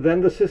management,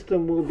 then the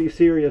system will be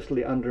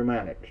seriously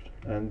undermanaged,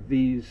 and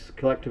these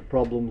collective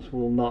problems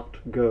will not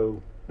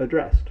go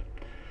addressed.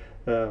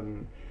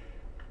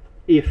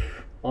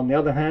 If, on the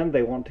other hand,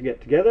 they want to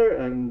get together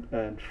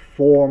and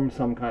form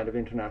some kind of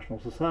international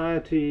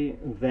society,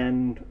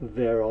 then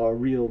there are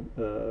real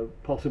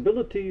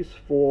possibilities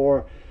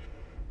for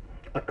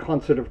a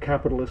concert of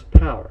capitalist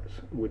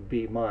powers, would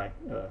be my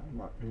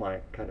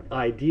kind of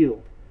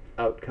ideal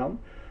outcome.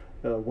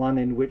 One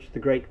in which the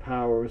great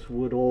powers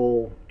would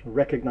all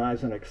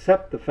recognize and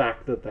accept the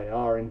fact that they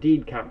are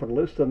indeed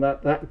capitalist, and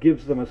that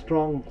gives them a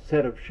strong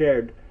set of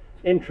shared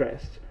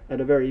interests,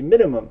 at a very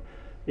minimum,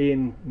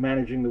 in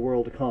managing the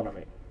world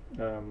economy.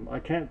 I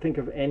can't think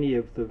of any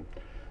of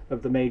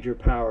the major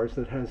powers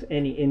that has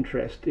any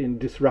interest in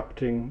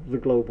disrupting the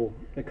global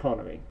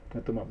economy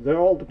at the moment. They're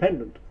all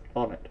dependent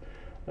on it.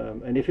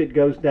 And if it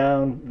goes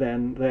down,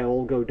 then they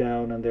all go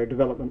down, and their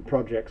development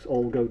projects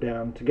all go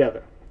down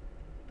together.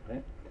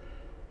 Okay?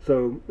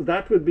 So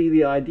that would be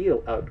the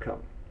ideal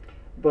outcome.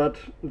 But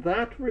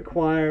that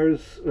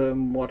requires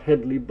what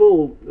Hedley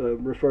Bull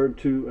referred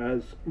to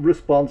as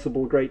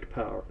responsible great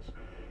powers.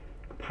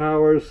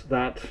 Powers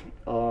that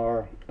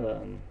are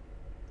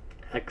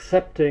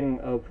accepting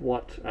of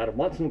what Adam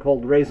Watson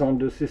called raison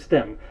de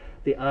système,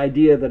 the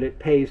idea that it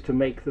pays to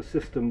make the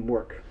system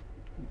work.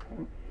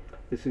 Okay?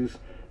 This is,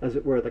 as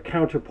it were, the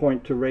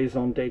counterpoint to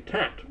raison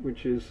d'état,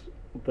 which is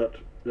that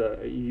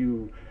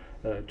you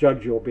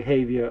judge your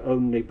behavior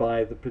only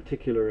by the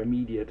particular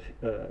immediate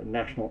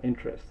national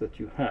interest that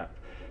you have.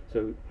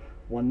 So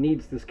one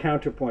needs this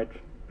counterpoint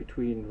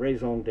between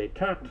raison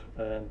d'état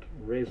and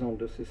raison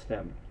de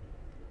système.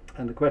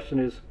 And the question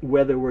is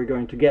whether we're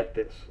going to get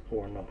this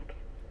or not.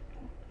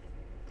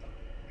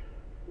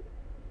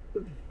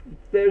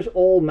 There's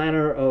all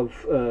manner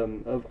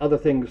of other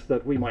things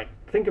that we might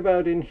think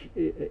about in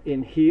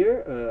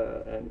here,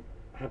 and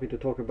happy to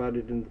talk about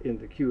it in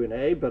the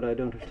Q&A, but I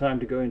don't have time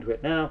to go into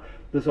it now.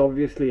 There's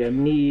obviously a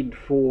need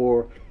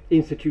for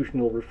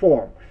institutional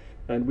reform,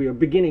 and we are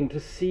beginning to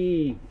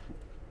see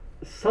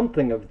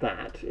something of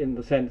that, in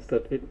the sense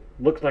that it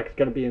looks like it's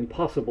going to be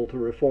impossible to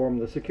reform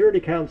the Security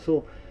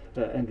Council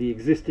and the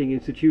existing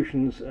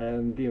institutions,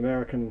 and the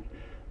American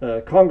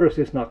Congress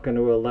is not going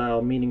to allow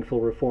meaningful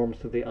reforms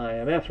to the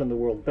IMF and the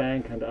World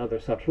Bank and other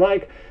such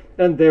like,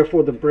 and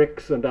therefore the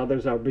BRICS and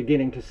others are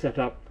beginning to set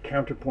up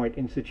counterpoint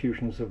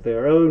institutions of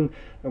their own,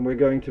 and we're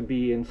going to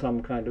be in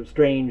some kind of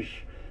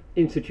strange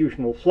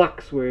institutional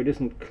flux where it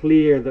isn't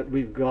clear that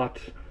we've got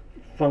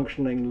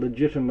functioning,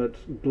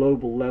 legitimate,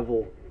 global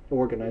level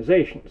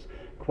organizations.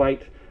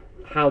 Quite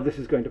how this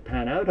is going to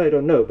pan out, I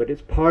don't know, but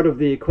it's part of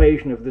the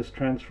equation of this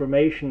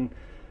transformation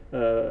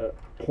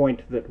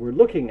point that we're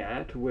looking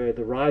at, where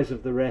the rise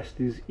of the rest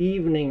is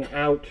evening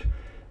out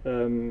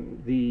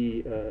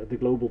the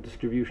global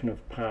distribution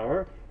of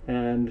power,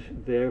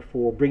 and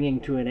therefore bringing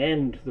to an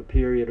end the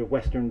period of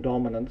Western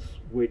dominance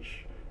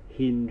which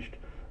hinged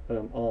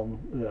on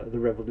the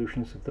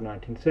revolutions of the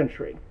 19th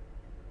century.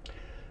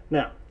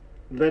 Now,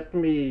 let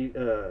me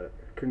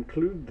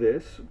conclude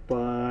this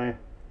by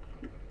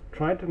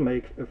trying to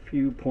make a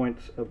few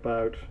points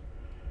about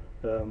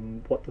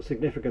what the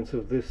significance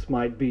of this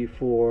might be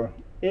for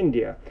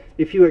India.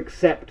 If you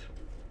accept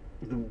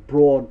the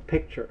broad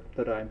picture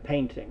that I'm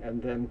painting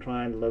and then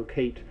try and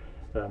locate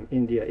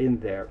India in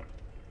there,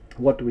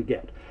 what do we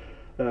get?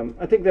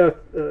 I think there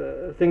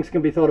are things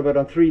can be thought about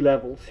on three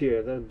levels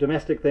here. There are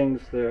domestic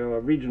things, there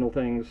are regional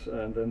things,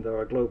 and then there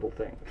are global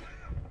things.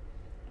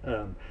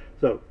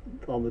 So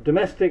on the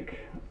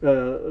domestic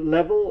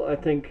level, I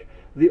think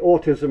the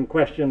autism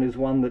question is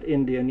one that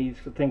India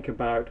needs to think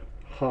about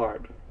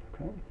hard.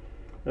 Okay?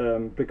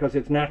 Because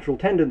its natural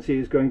tendency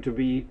is going to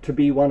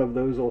be one of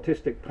those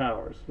autistic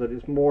powers that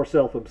is more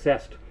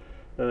self-obsessed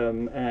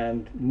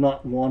and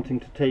not wanting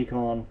to take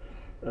on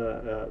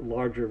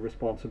larger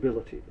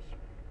responsibilities.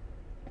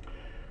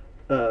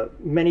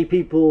 Many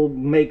people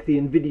make the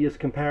invidious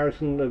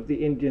comparison of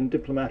the Indian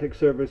diplomatic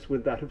service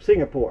with that of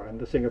Singapore, and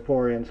the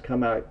Singaporeans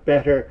come out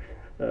better.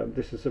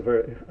 This is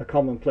a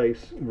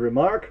commonplace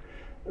remark.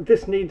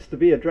 This needs to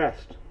be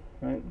addressed.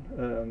 Right?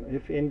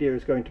 If India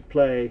is going to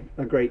play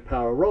a great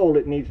power role,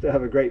 it needs to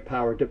have a great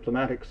power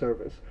diplomatic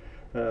service.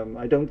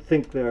 I don't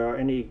think there are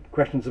any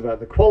questions about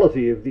the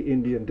quality of the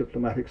Indian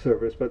diplomatic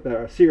service, but there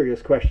are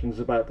serious questions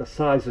about the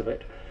size of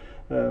it.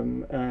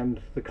 And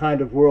the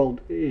kind of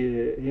world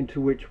into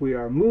which we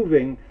are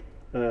moving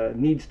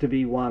needs to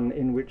be one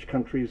in which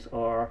countries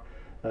are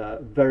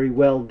very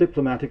well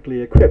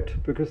diplomatically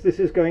equipped, because this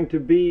is going to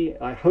be,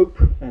 I hope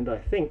and I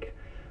think,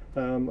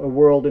 a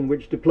world in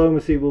which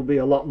diplomacy will be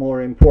a lot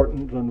more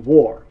important than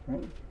war.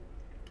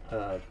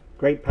 Right?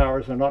 Great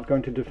powers are not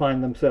going to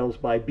define themselves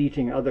by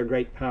beating other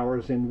great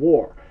powers in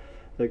war.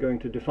 They're going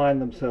to define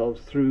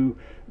themselves through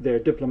their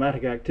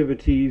diplomatic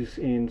activities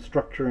in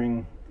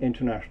structuring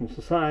international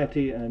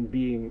society and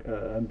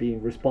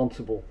being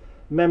responsible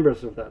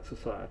members of that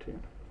society.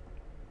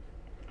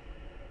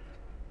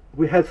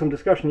 We had some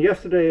discussion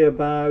yesterday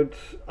about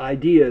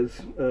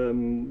ideas,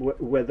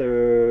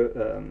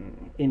 whether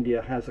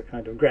India has a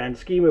kind of grand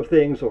scheme of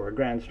things or a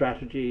grand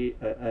strategy,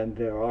 and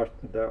there are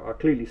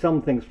clearly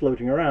some things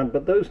floating around,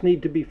 but those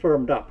need to be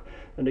firmed up.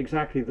 And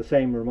exactly the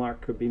same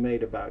remark could be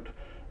made about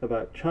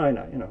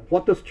China. You know,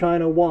 what does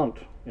China want?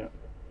 You know,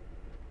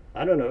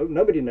 I don't know.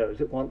 Nobody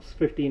knows. It wants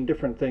 15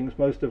 different things,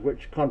 most of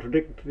which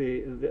contradict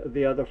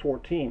the other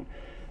 14.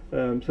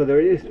 So there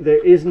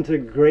isn't a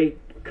great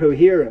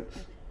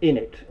coherence in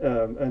it,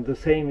 and the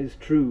same is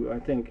true, I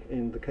think,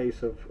 in the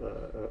case of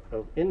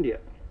India.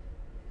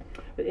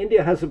 But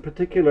India has a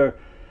particular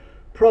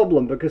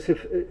problem, because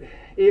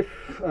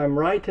if I'm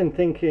right in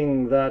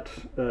thinking that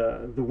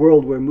the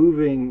world we're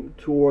moving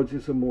towards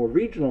is a more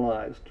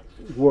regionalized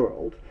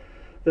world,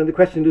 then the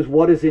question is,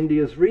 what is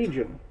India's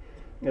region?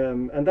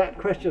 And that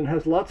question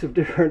has lots of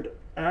different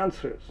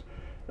answers.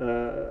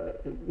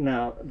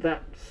 Now,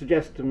 that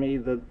suggests to me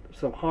that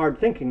some hard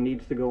thinking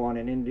needs to go on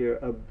in India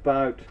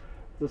about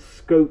the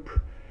scope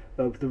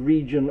of the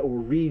region or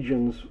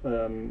regions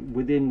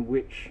within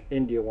which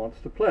India wants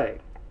to play.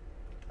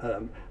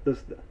 The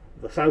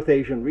South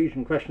Asian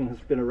region question has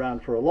been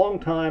around for a long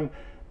time.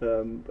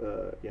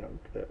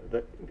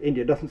 That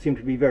India doesn't seem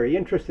to be very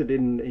interested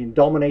in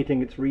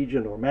dominating its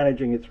region or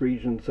managing its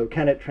region, so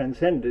can it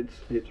transcend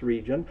its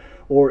region,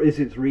 or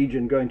is its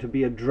region going to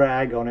be a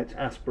drag on its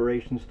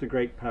aspirations to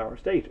great power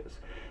status?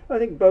 I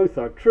think both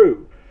are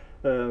true.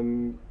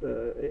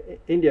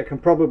 India can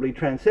probably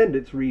transcend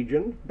its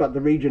region, but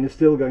the region is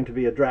still going to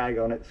be a drag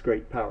on its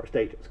great power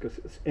status, because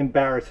it's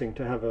embarrassing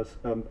to have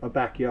a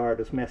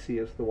backyard as messy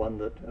as the one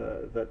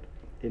that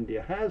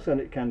India has, and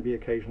it can be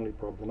occasionally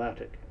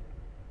problematic.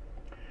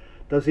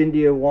 Does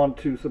India want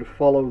to sort of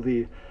follow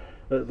the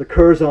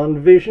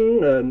Curzon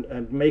vision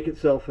and make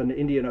itself an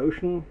Indian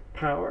Ocean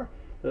power,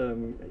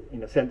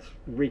 in a sense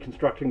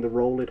reconstructing the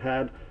role it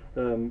had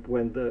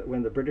when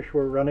the British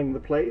were running the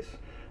place?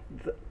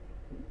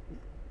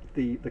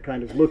 The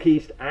kind of look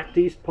east, act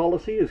east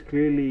policy is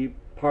clearly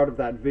part of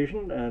that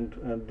vision, and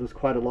there's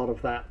quite a lot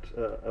of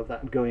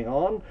that going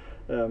on.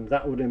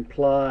 That would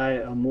imply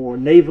a more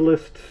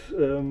navalist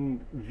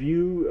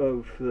view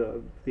of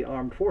the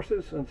armed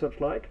forces and such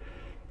like,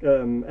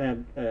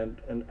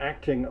 and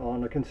acting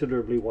on a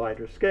considerably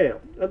wider scale.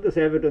 And there's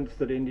evidence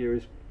that India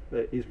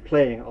is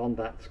playing on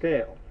that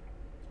scale.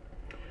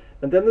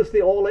 And then there's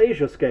the all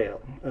Asia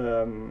scale.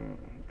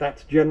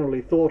 That's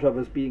generally thought of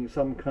as being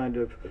some kind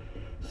of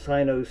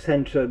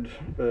Sino-centered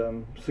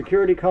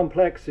security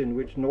complex in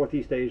which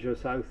Northeast Asia,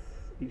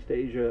 Southeast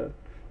Asia,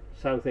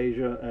 South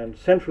Asia, and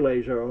Central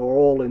Asia are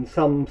all in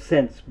some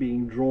sense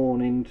being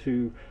drawn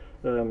into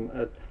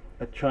a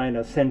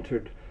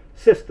China-centered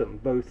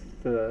system, both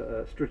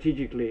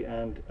strategically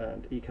and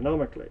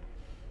economically.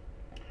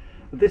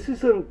 This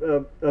is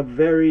a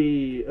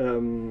very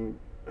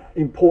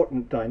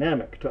important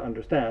dynamic to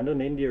understand,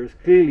 and India is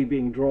clearly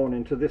being drawn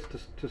into this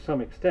to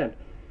some extent.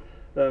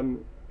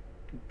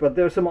 But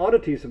there are some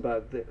oddities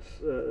about this.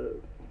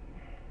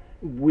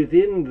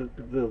 Within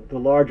the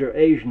larger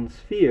Asian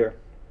sphere,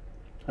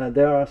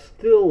 there are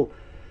still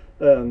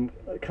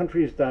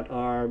countries that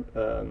are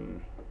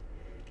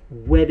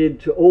wedded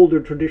to older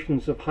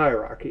traditions of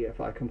hierarchy, if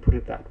I can put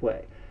it that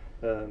way.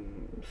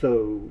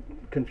 So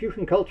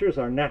Confucian cultures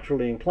are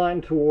naturally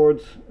inclined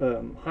towards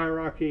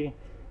hierarchy.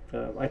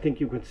 I think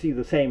you can see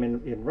the same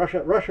in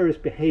Russia. Russia is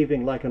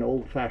behaving like an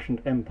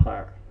old-fashioned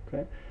empire,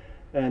 okay?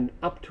 And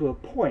up to a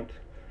point,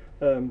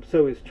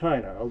 so is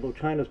China, although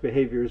China's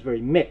behavior is very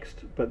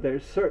mixed, but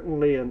there's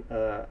certainly an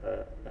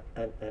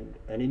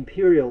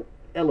imperial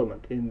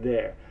element in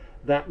there.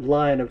 That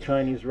line of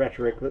Chinese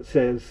rhetoric that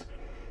says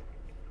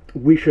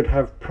we should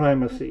have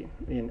primacy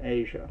in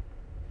Asia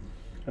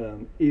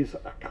is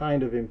a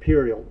kind of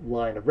imperial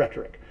line of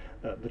rhetoric.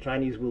 The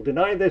Chinese will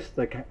deny this.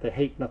 They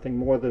hate nothing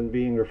more than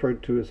being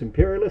referred to as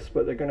imperialists,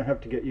 but they're going to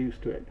have to get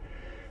used to it,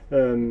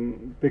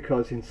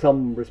 because in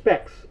some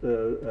respects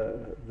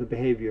the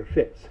behavior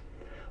fits.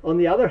 On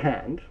the other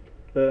hand,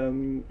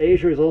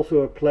 Asia is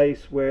also a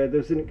place where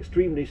there's an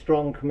extremely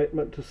strong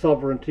commitment to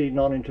sovereignty,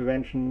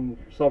 non-intervention,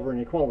 sovereign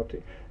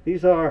equality.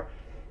 These are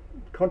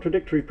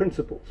contradictory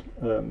principles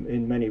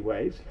in many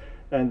ways,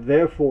 and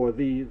therefore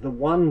the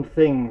one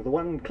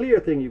clear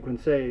thing you can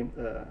say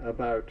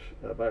about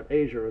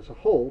Asia as a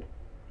whole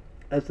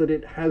is that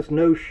it has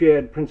no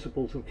shared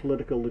principles of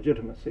political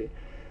legitimacy,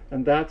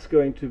 and that's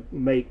going to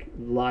make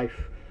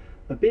life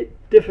a bit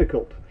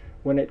difficult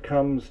when it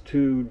comes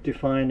to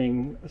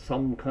defining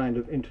some kind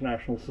of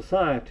international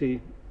society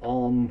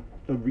on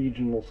a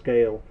regional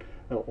scale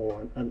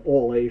or an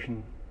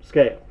all-Asian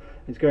scale.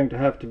 It's going to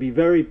have to be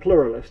very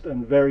pluralist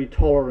and very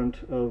tolerant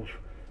of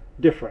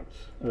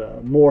difference,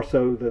 more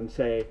so than,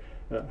 say,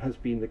 has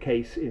been the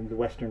case in the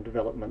Western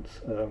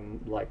developments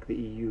like the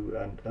EU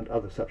and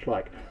other such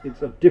like.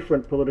 It's a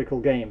different political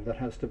game that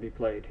has to be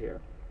played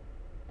here.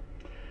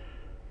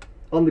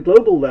 On the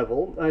global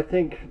level, I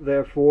think,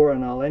 therefore,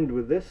 and I'll end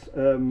with this,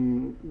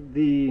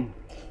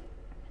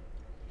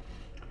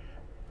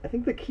 I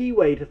think the key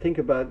way to think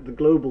about the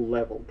global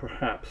level,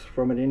 perhaps,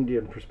 from an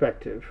Indian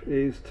perspective,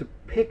 is to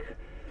pick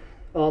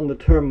on the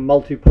term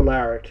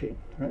multipolarity.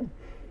 Right?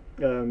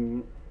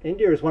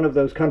 India is one of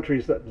those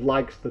countries that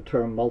likes the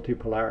term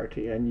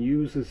multipolarity and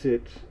uses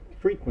it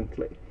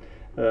frequently.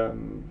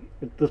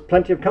 There's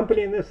plenty of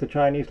company in this. The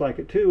Chinese like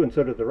it too, and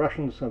so do the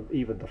Russians, and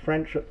even the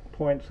French at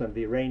points, and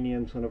the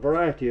Iranians, and a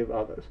variety of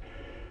others.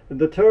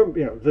 The term,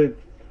 you know,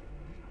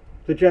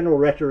 the general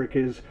rhetoric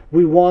is,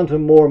 we want a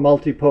more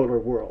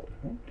multipolar world.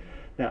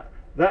 Now,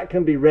 that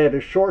can be read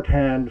as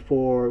shorthand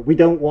for, we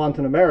don't want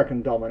an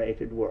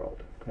American-dominated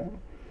world. Okay?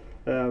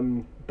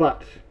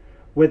 But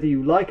whether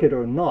you like it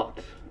or not,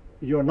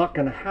 you're not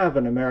going to have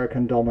an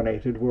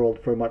American-dominated world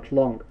for much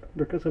longer,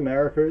 because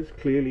America is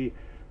clearly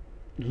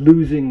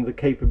losing the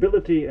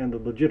capability and the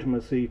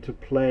legitimacy to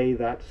play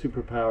that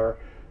superpower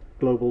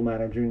global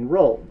managing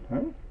role.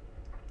 Right?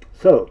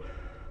 So,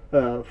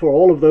 for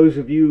all of those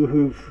of you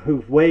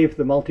who've waved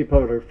the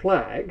multipolar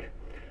flag,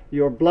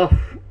 your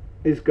bluff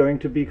is going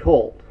to be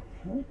called.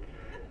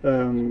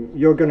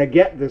 You're going to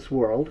get this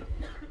world,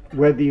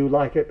 whether you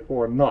like it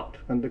or not.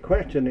 And the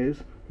question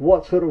is,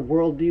 what sort of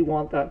world do you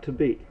want that to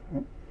be?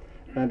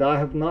 And I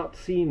have not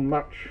seen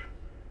much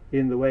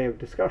in the way of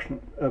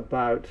discussion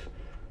about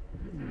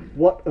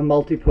what a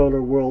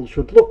multipolar world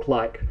should look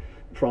like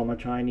from a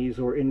Chinese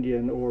or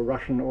Indian or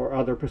Russian or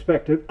other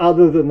perspective,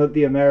 other than that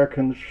the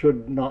Americans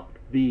should not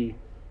be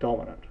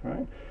dominant.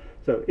 Right?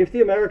 So if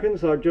the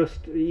Americans are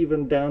just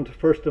even down to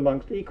first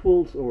amongst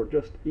equals or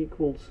just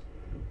equals,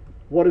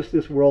 what is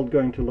this world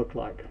going to look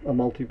like, a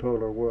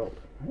multipolar world?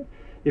 Right?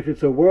 If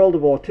it's a world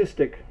of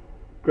autistic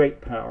great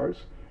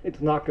powers,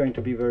 it's not going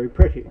to be very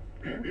pretty.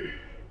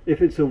 If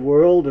it's a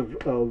world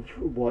of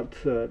what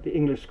the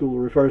English school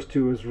refers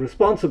to as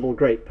responsible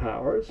great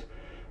powers,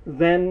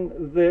 then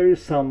there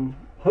is some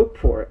hope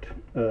for it,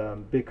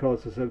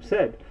 because, as I've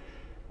said,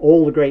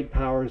 all the great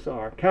powers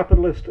are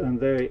capitalist, and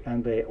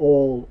they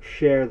all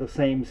share the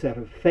same set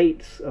of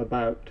fates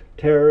about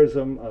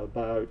terrorism,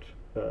 about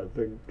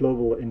the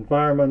global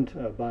environment,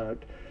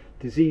 about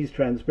disease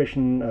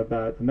transmission,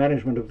 about the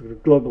management of the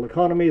global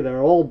economy.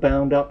 They're all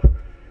bound up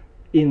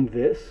in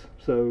this,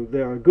 so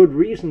there are good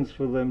reasons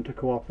for them to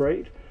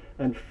cooperate,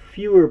 and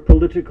fewer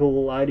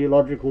political,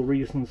 ideological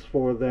reasons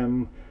for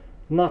them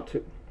not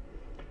to.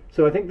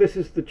 So I think this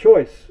is the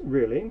choice,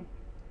 really,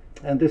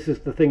 and this is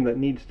the thing that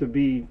needs to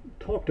be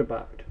talked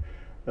about.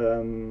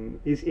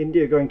 Is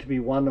India going to be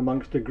one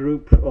amongst a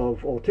group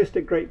of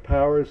autistic great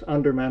powers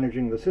under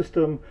managing the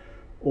system,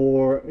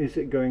 or is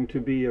it going to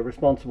be a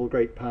responsible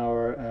great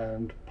power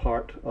and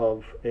part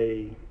of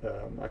a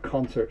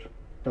concert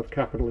of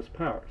capitalist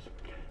powers?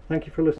 Thank you for listening.